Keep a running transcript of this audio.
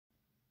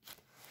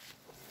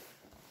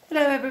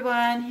Hello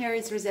everyone, here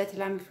is Rosetta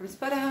Lamy from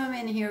Spotahome,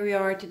 and here we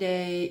are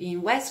today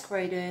in West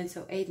Croydon,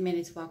 so 8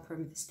 minutes walk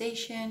from the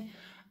station.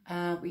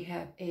 We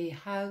have a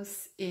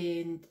house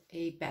and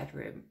a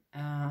bedroom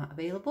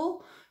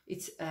available.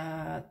 It's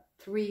a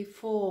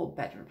 3-4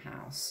 bedroom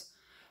house.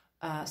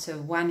 So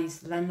one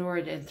is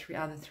landlord and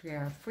other three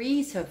are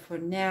free. So for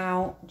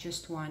now,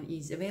 just one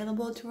is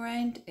available to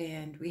rent,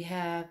 and we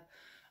have,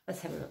 let's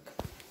have a look.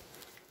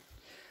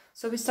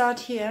 So we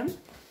start here.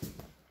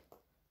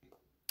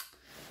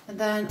 And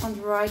then on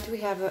the right we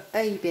have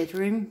a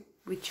bedroom,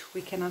 which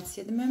we cannot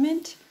see at the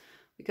moment.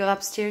 We go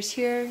upstairs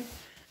here,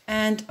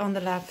 and on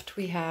the left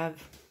we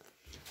have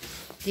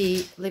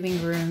the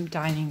living room,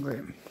 dining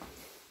room,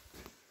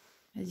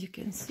 as you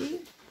can see.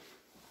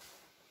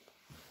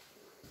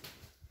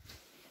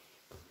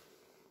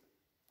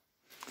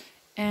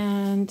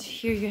 And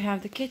here you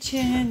have the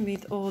kitchen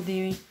with all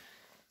the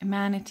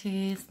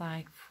amenities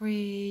like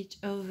fridge,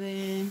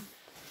 oven,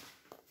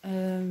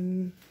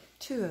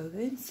 2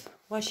 ovens,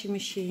 washing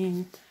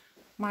machine,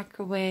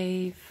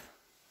 microwave,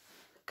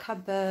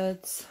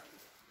 cupboards,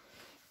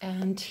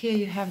 and here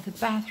you have the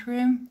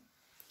bathroom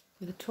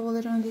with the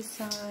toilet on this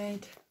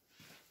side,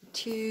 the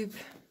tube,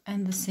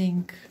 and the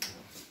sink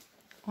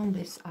on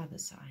this other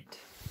side.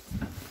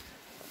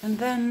 And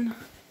then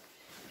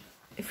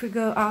if we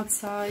go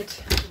outside,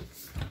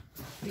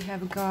 we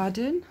have a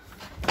garden.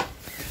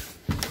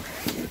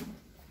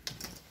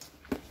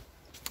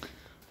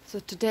 So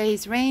today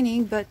is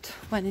raining, but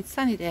when it's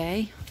sunny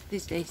day,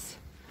 these days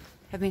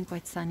have been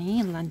quite sunny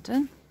in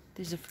London.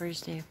 This is the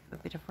first day of a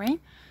bit of rain,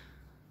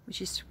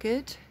 which is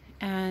good.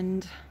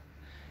 And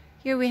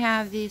here we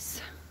have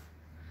this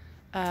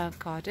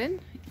garden.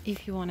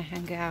 If you want to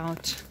hang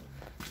out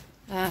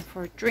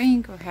for a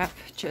drink or have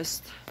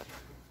just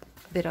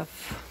a bit of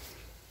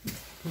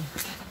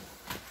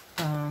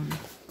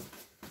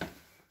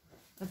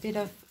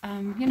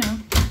you know,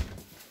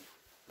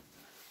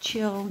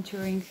 chill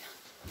during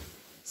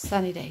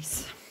sunny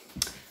days.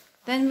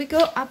 Then we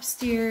go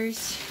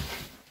upstairs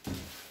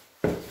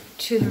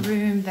to the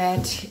room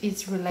that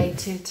is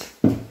related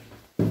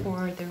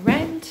for the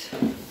rent.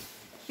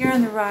 Here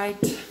on the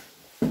right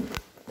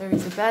there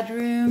is a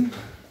bedroom.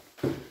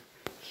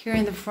 Here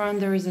in the front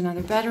there is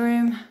another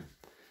bedroom,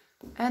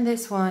 and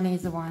this one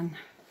is the one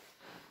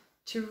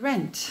to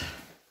rent.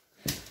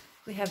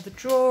 We have the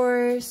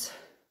drawers,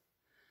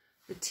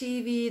 the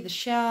TV, the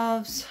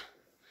shelves,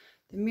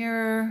 the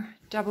mirror,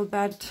 double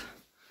bed,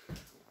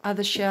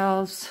 other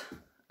shelves,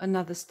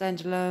 another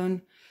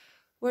standalone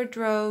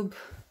wardrobe.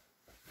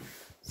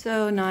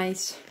 So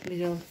nice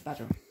little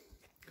bedroom.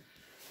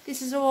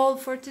 This is all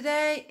for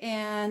today,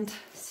 and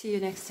see you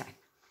next time.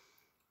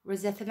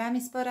 Rosetta Lamy,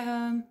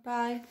 Spotahome.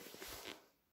 Bye.